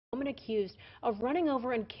Woman accused of running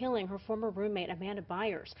over and killing her former roommate, Amanda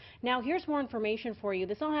Byers. Now, here's more information for you.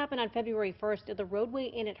 This all happened on February 1st at the Roadway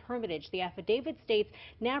Inn at Hermitage. The affidavit states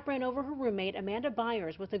Knapp ran over her roommate, Amanda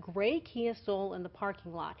Byers, with a gray Kia Soul in the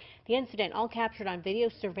parking lot. The incident all captured on video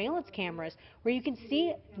surveillance cameras where you can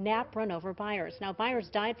see Knapp run over Byers. Now, Byers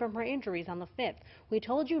died from her injuries on the 5th. We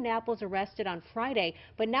told you Knapp was arrested on Friday,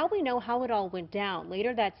 but now we know how it all went down.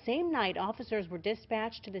 Later that same night, officers were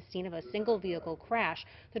dispatched to the scene of a single vehicle crash.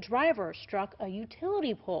 The driver struck a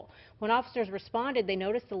utility pole. When officers responded, they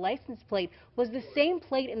noticed the license plate was the same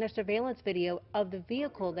plate in the surveillance video of the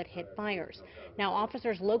vehicle that hit Byers. Now,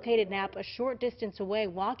 officers located Knapp a short distance away,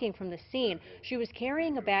 walking from the scene. She was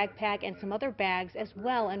carrying a backpack and some other bags as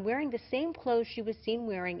well, and wearing the same clothes she was seen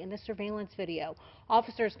wearing in the surveillance video.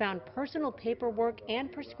 Officers found personal paperwork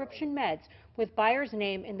and prescription meds with Byers'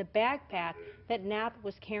 name in the backpack that Knapp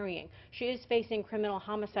was carrying. She is facing criminal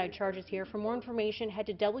homicide charges here. For more information, head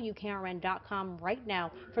to WKRN.com right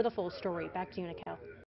now for the full story. Back to you, Nicole.